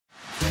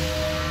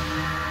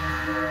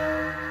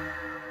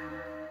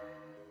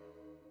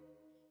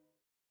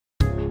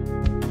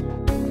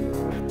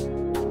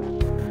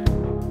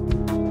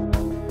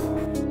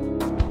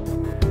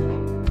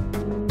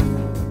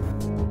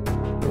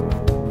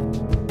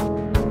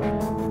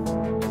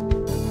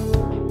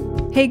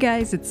Hey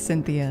guys, it's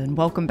Cynthia and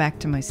welcome back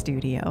to my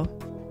studio.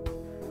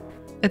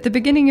 At the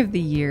beginning of the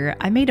year,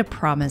 I made a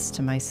promise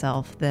to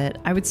myself that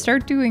I would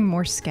start doing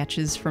more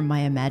sketches from my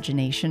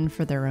imagination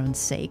for their own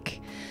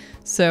sake.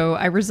 So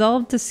I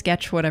resolved to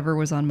sketch whatever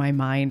was on my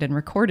mind and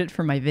record it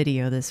for my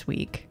video this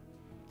week.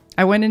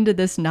 I went into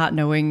this not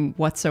knowing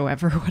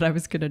whatsoever what I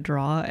was going to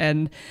draw,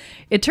 and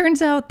it turns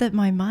out that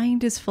my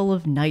mind is full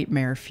of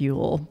nightmare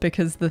fuel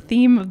because the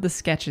theme of the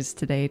sketches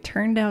today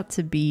turned out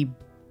to be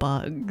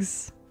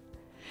bugs.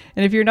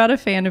 And if you're not a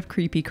fan of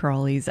creepy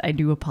crawlies, I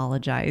do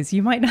apologize.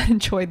 You might not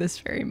enjoy this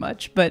very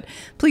much, but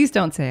please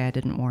don't say I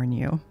didn't warn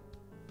you.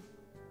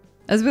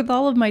 As with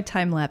all of my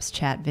time-lapse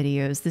chat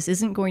videos, this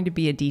isn't going to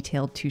be a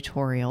detailed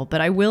tutorial,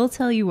 but I will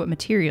tell you what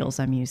materials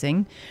I'm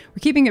using.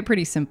 We're keeping it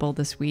pretty simple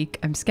this week.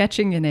 I'm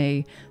sketching in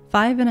a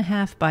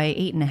 5.5 by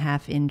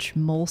 8.5 inch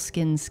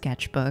Moleskine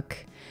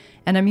sketchbook,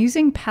 and I'm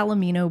using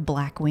Palomino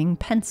Blackwing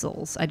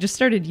pencils. I just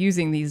started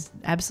using these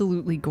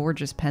absolutely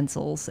gorgeous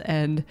pencils,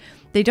 and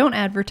they don't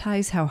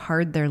advertise how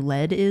hard their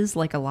lead is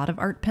like a lot of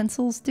art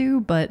pencils do,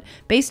 but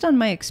based on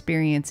my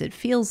experience, it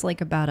feels like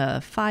about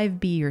a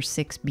 5B or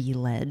 6B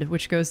lead,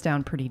 which goes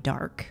down pretty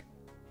dark.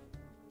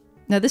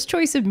 Now, this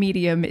choice of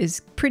medium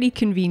is pretty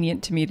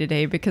convenient to me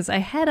today because I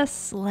had a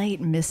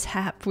slight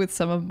mishap with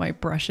some of my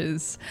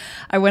brushes.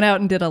 I went out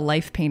and did a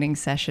life painting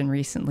session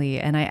recently,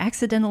 and I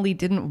accidentally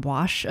didn't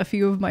wash a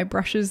few of my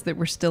brushes that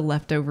were still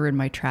left over in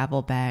my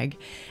travel bag,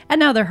 and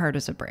now they're hard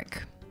as a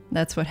brick.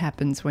 That's what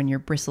happens when your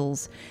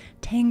bristles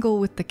tangle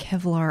with the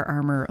Kevlar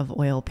armor of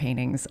oil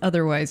paintings,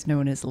 otherwise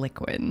known as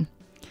liquid.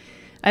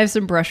 I have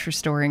some brush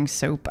restoring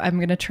soap I'm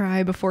going to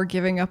try before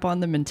giving up on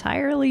them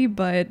entirely,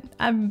 but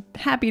I'm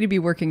happy to be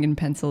working in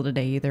pencil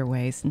today either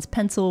way, since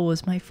pencil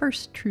was my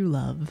first true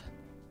love.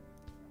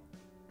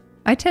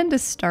 I tend to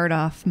start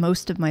off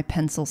most of my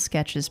pencil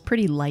sketches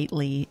pretty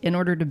lightly in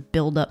order to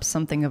build up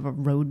something of a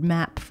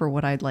roadmap for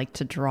what I'd like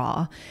to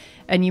draw,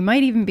 and you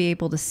might even be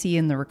able to see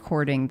in the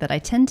recording that I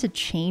tend to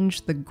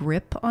change the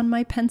grip on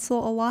my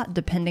pencil a lot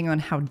depending on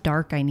how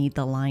dark I need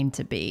the line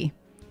to be.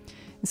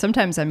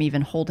 Sometimes I'm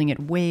even holding it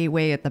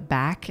way at the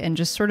back and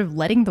just sort of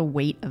letting the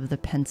weight of the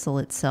pencil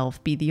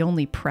itself be the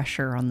only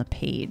pressure on the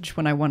page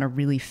when I want a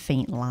really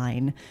faint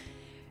line.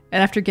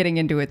 And after getting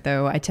into it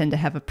though, I tend to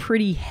have a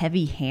pretty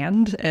heavy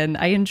hand, and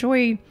I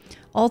enjoy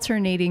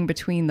alternating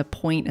between the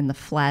point and the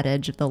flat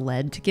edge of the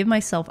lead to give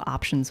myself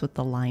options with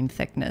the line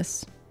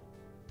thickness.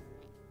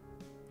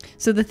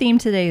 So the theme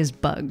today is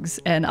bugs,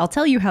 and I'll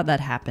tell you how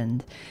that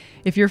happened.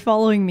 If you're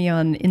following me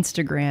on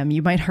Instagram,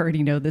 you might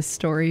already know this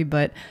story,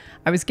 but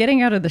I was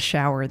getting out of the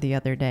shower the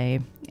other day,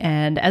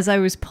 and as I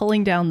was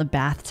pulling down the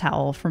bath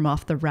towel from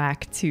off the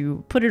rack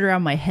to put it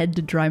around my head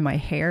to dry my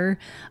hair,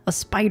 a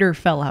spider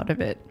fell out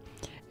of it.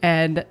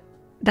 And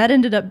that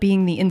ended up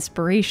being the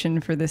inspiration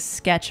for this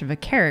sketch of a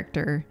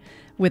character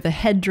with a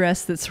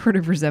headdress that sort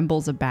of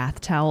resembles a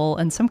bath towel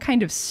and some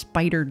kind of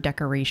spider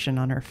decoration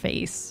on her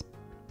face.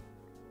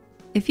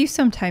 If you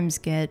sometimes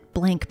get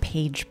blank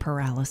page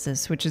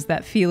paralysis, which is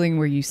that feeling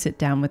where you sit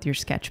down with your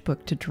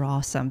sketchbook to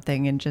draw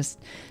something and just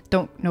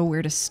don't know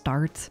where to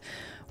start,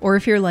 or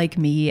if you're like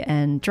me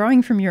and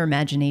drawing from your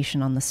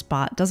imagination on the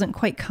spot doesn't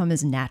quite come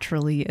as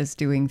naturally as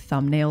doing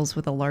thumbnails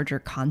with a larger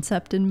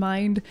concept in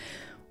mind,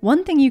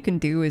 one thing you can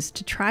do is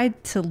to try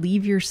to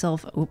leave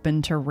yourself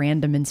open to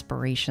random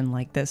inspiration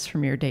like this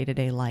from your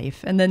day-to-day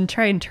life, and then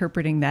try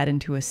interpreting that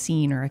into a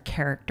scene or a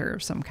character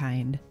of some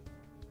kind.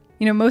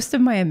 You know, most of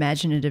my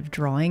imaginative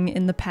drawing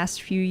in the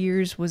past few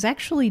years was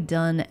actually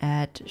done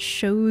at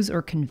shows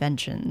or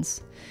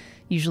conventions,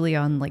 usually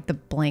on like the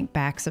blank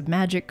backs of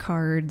magic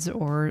cards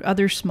or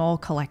other small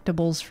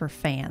collectibles for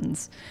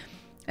fans.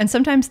 And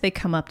sometimes they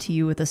come up to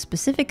you with a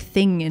specific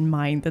thing in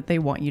mind that they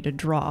want you to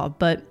draw,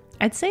 but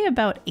I'd say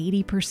about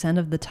 80%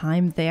 of the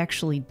time they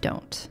actually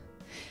don't.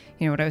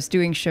 You know, when I was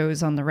doing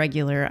shows on the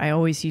regular, I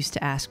always used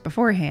to ask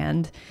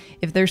beforehand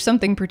if there's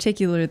something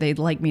particular they'd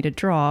like me to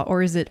draw,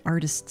 or is it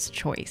artist's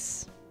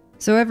choice?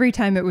 So every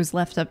time it was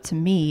left up to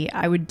me,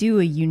 I would do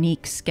a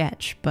unique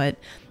sketch, but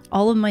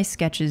all of my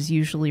sketches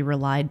usually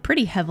relied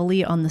pretty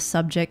heavily on the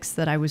subjects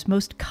that I was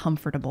most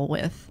comfortable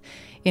with,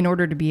 in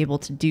order to be able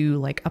to do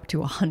like up to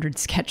 100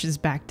 sketches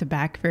back to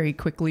back very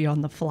quickly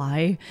on the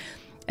fly.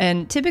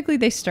 And typically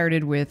they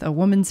started with a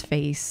woman's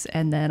face,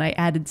 and then I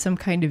added some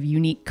kind of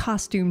unique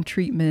costume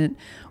treatment,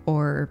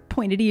 or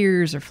pointed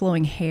ears, or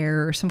flowing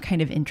hair, or some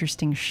kind of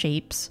interesting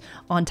shapes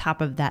on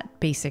top of that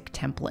basic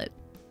template.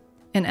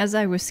 And as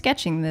I was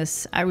sketching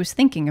this, I was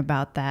thinking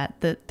about that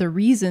the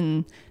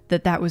reason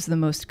that was the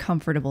most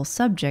comfortable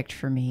subject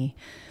for me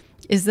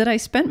is that I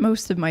spent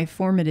most of my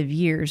formative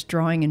years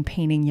drawing and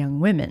painting young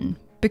women,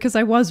 because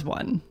I was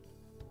one.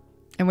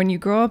 And when you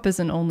grow up as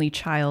an only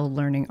child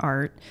learning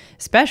art,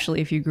 especially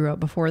if you grew up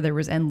before there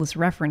was endless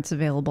reference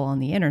available on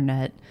the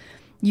internet,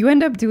 you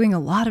end up doing a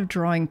lot of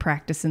drawing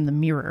practice in the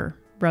mirror,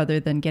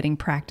 rather than getting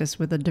practice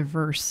with a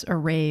diverse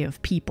array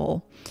of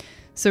people.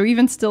 So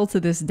even still to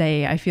this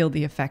day, I feel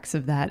the effects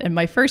of that, and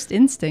my first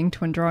instinct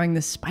when drawing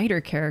this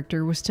spider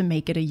character was to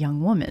make it a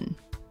young woman.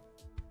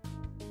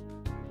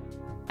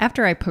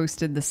 After I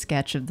posted the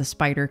sketch of the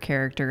spider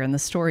character and the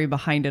story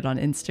behind it on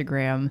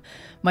Instagram,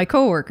 my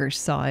coworkers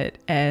saw it,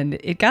 and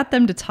it got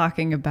them to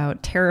talking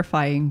about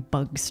terrifying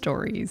bug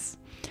stories.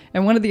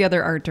 And one of the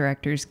other art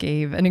directors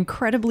gave an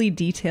incredibly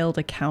detailed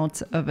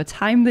account of a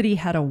time that he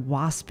had a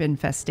wasp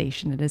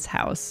infestation at his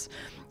house.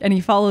 And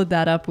he followed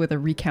that up with a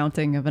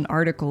recounting of an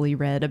article he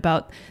read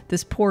about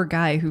this poor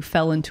guy who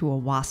fell into a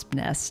wasp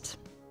nest.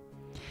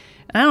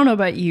 I don't know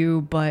about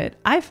you, but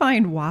I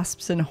find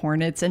wasps and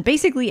hornets and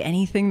basically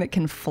anything that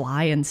can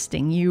fly and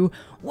sting you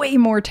way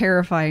more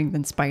terrifying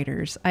than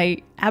spiders. I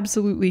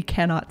absolutely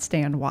cannot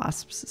stand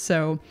wasps,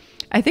 so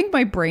I think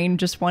my brain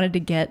just wanted to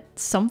get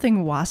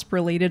something wasp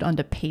related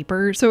onto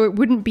paper so it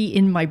wouldn't be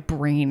in my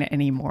brain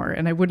anymore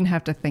and I wouldn't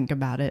have to think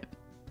about it.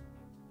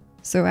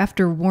 So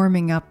after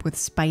warming up with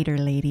Spider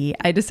Lady,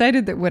 I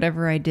decided that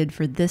whatever I did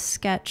for this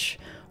sketch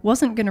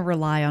wasn't going to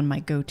rely on my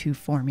go-to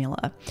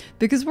formula,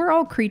 because we're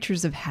all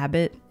creatures of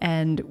habit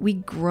and we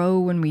grow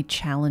when we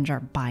challenge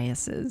our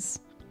biases.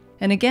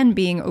 And again,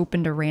 being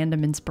open to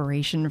random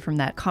inspiration from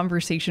that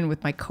conversation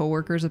with my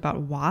coworkers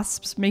about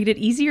wasps made it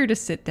easier to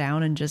sit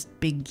down and just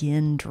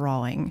begin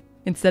drawing,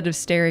 instead of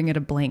staring at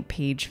a blank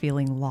page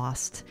feeling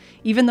lost,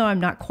 even though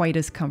I'm not quite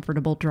as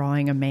comfortable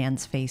drawing a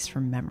man's face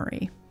from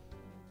memory.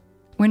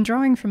 When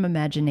drawing from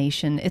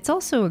imagination, it's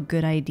also a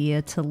good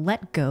idea to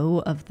let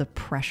go of the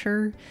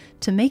pressure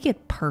to make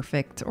it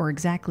perfect or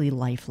exactly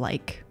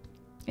lifelike.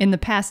 In the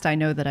past, I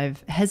know that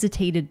I've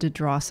hesitated to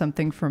draw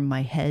something from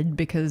my head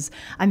because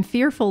I'm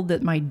fearful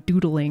that my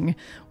doodling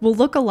will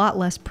look a lot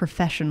less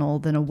professional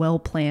than a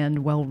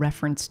well-planned,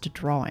 well-referenced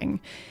drawing.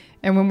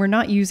 And when we're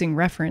not using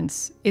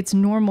reference, it's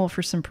normal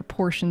for some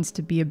proportions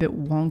to be a bit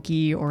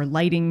wonky or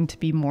lighting to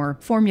be more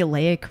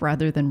formulaic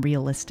rather than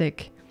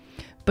realistic.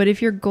 But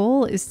if your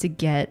goal is to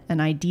get an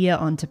idea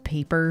onto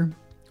paper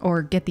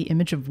or get the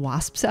image of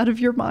wasps out of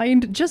your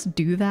mind, just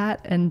do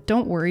that and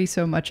don't worry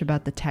so much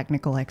about the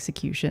technical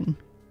execution.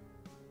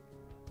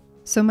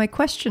 So my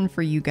question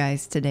for you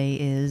guys today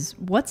is,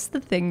 what's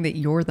the thing that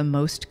you're the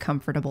most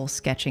comfortable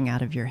sketching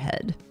out of your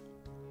head?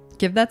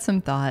 Give that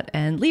some thought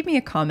and leave me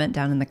a comment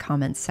down in the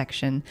comments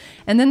section,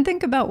 and then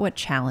think about what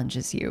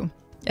challenges you.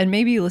 And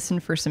maybe listen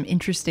for some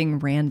interesting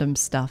random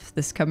stuff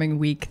this coming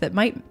week that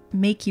might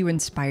make you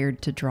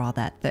inspired to draw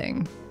that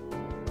thing.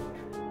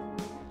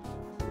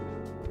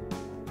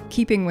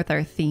 Keeping with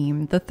our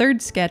theme, the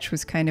third sketch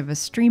was kind of a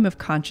stream of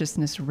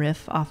consciousness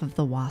riff off of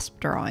the wasp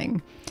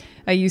drawing.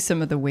 I used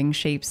some of the wing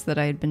shapes that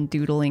I had been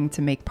doodling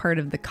to make part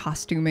of the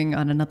costuming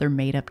on another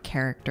made-up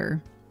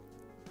character.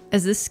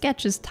 As this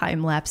sketch is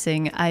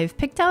time-lapsing, I've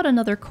picked out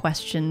another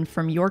question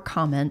from your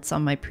comments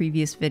on my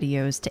previous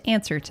videos to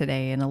answer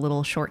today in a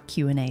little short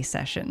Q&A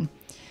session.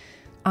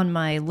 On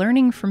my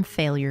Learning from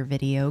Failure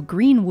video,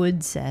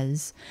 Greenwood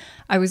says,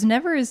 "I was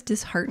never as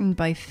disheartened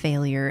by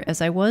failure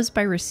as I was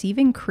by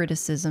receiving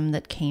criticism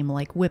that came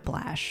like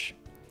whiplash.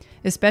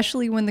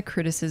 Especially when the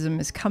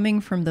criticism is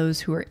coming from those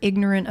who are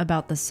ignorant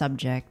about the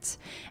subject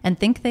and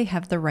think they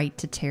have the right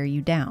to tear you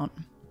down.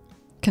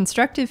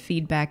 Constructive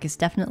feedback is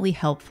definitely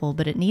helpful,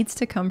 but it needs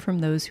to come from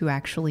those who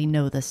actually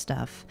know the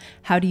stuff.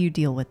 How do you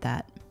deal with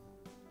that?"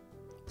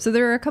 So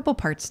there are a couple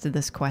parts to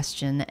this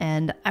question,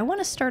 and I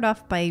want to start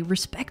off by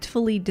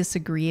respectfully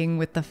disagreeing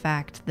with the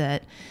fact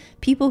that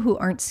people who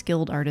aren't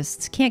skilled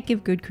artists can't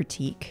give good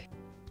critique.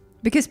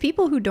 Because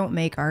people who don't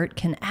make art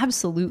can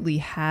absolutely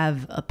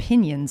have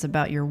opinions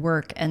about your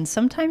work, and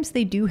sometimes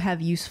they do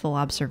have useful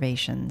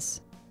observations.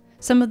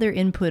 Some of their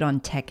input on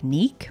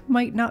technique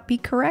might not be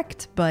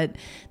correct, but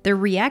their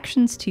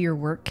reactions to your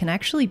work can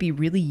actually be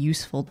really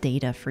useful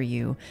data for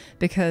you,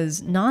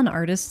 because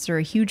non-artists are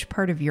a huge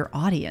part of your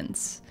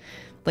audience.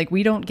 Like,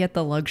 we don't get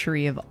the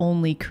luxury of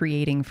only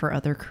creating for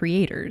other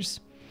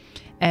creators.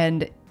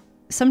 And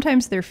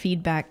sometimes their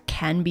feedback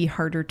can be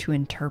harder to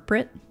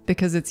interpret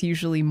because it's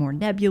usually more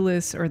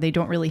nebulous, or they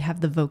don't really have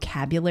the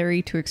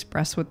vocabulary to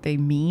express what they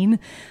mean.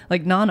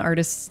 Like,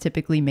 non-artists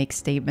typically make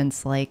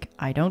statements like,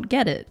 "I don't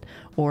get it,"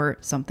 or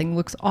 "something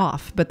looks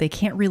off," but they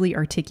can't really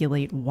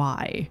articulate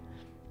why.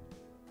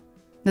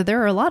 Now,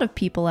 there are a lot of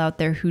people out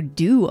there who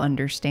do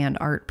understand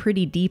art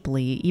pretty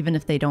deeply, even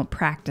if they don't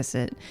practice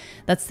it.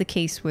 That's the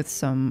case with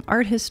some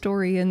art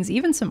historians,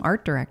 even some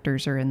art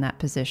directors are in that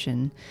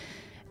position.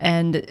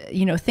 And,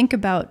 think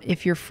about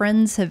if your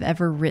friends have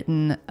ever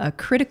written a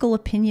critical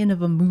opinion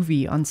of a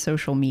movie on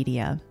social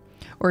media,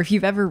 or if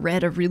you've ever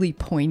read a really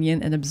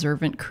poignant and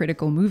observant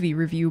critical movie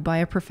review by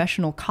a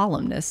professional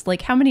columnist.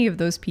 Like, how many of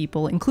those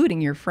people, including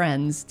your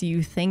friends, do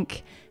you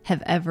think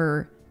have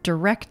ever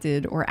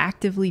directed or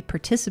actively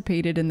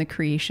participated in the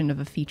creation of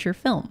a feature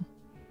film?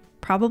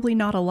 Probably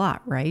not a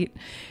lot, right?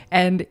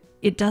 And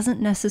it doesn't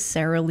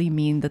necessarily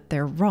mean that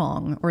they're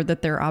wrong or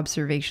that their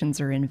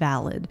observations are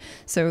invalid.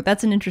 So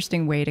that's an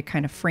interesting way to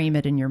kind of frame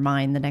it in your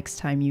mind the next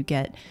time you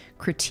get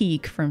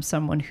critique from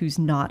someone who's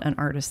not an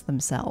artist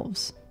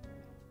themselves.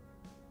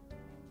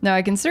 Now,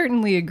 I can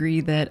certainly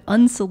agree that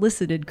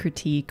unsolicited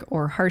critique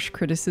or harsh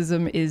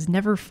criticism is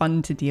never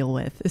fun to deal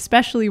with,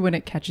 especially when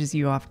it catches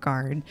you off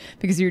guard,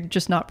 because you're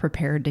just not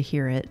prepared to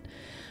hear it.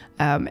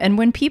 And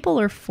when people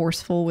are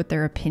forceful with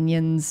their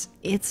opinions,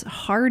 it's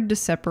hard to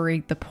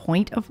separate the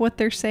point of what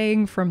they're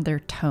saying from their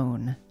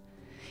tone.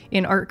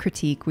 In art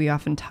critique, we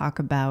often talk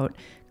about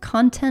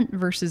content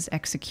versus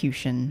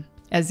execution,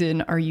 as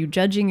in, are you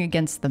judging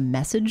against the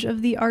message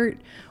of the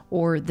art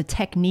or the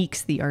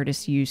techniques the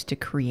artist used to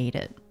create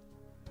it?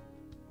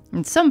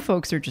 And some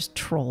folks are just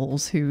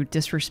trolls who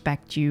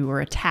disrespect you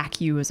or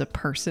attack you as a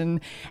person,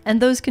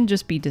 and those can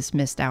just be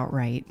dismissed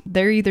outright.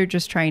 They're either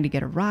just trying to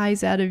get a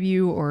rise out of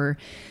you, or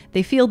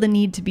they feel the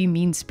need to be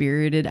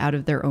mean-spirited out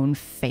of their own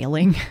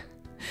failing.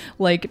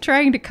 Like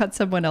trying to cut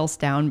someone else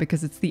down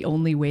because it's the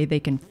only way they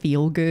can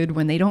feel good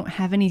when they don't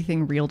have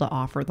anything real to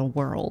offer the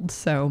world.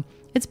 So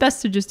it's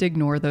best to just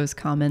ignore those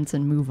comments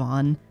and move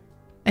on.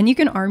 And you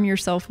can arm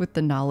yourself with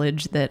the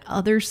knowledge that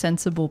other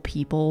sensible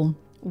people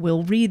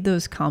will read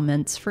those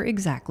comments for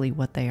exactly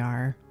what they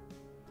are.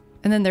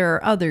 And then there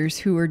are others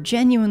who are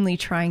genuinely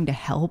trying to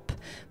help,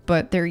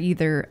 but they're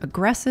either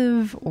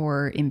aggressive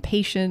or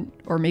impatient,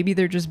 or maybe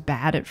they're just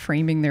bad at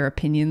framing their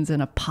opinions in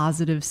a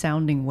positive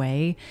sounding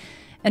way.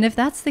 And if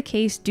that's the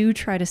case, do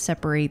try to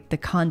separate the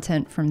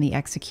content from the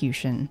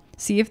execution.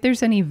 See if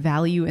there's any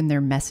value in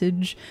their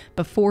message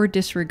before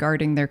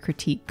disregarding their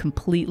critique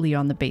completely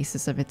on the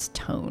basis of its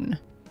tone.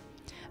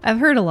 I've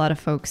heard a lot of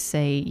folks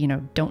say,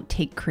 don't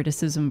take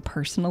criticism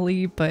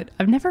personally, but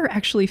I've never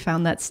actually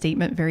found that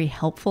statement very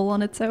helpful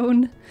on its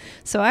own.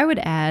 So I would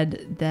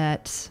add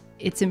that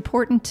it's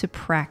important to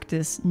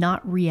practice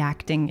not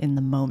reacting in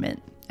the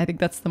moment. I think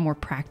that's the more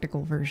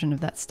practical version of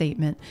that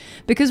statement,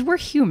 because we're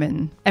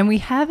human and we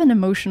have an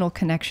emotional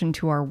connection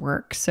to our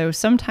work. So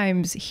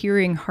sometimes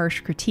hearing harsh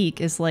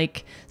critique is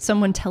like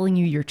someone telling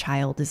you your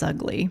child is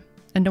ugly,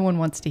 and no one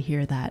wants to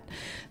hear that.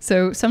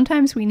 So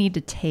sometimes we need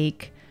to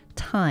take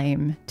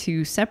time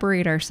to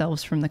separate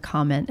ourselves from the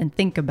comment and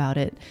think about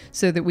it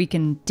so that we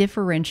can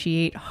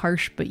differentiate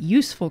harsh but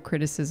useful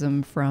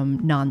criticism from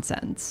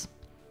nonsense.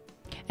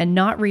 And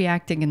not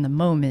reacting in the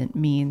moment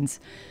means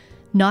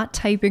not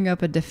typing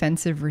up a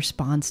defensive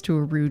response to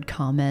a rude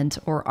comment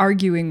or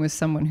arguing with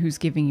someone who's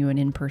giving you an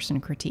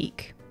in-person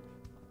critique.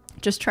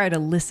 Just try to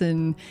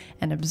listen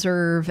and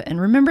observe, and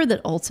remember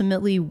that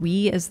ultimately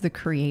we as the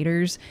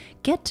creators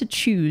get to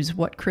choose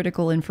what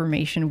critical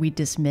information we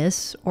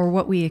dismiss or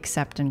what we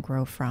accept and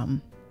grow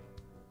from.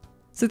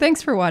 So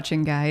thanks for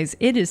watching, guys.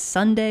 It is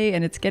Sunday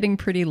and it's getting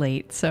pretty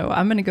late, so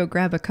I'm gonna go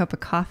grab a cup of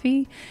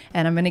coffee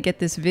and I'm gonna get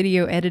this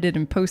video edited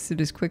and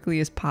posted as quickly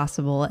as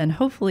possible, and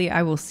hopefully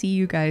I will see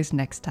you guys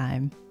next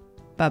time.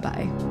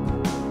 Bye-bye.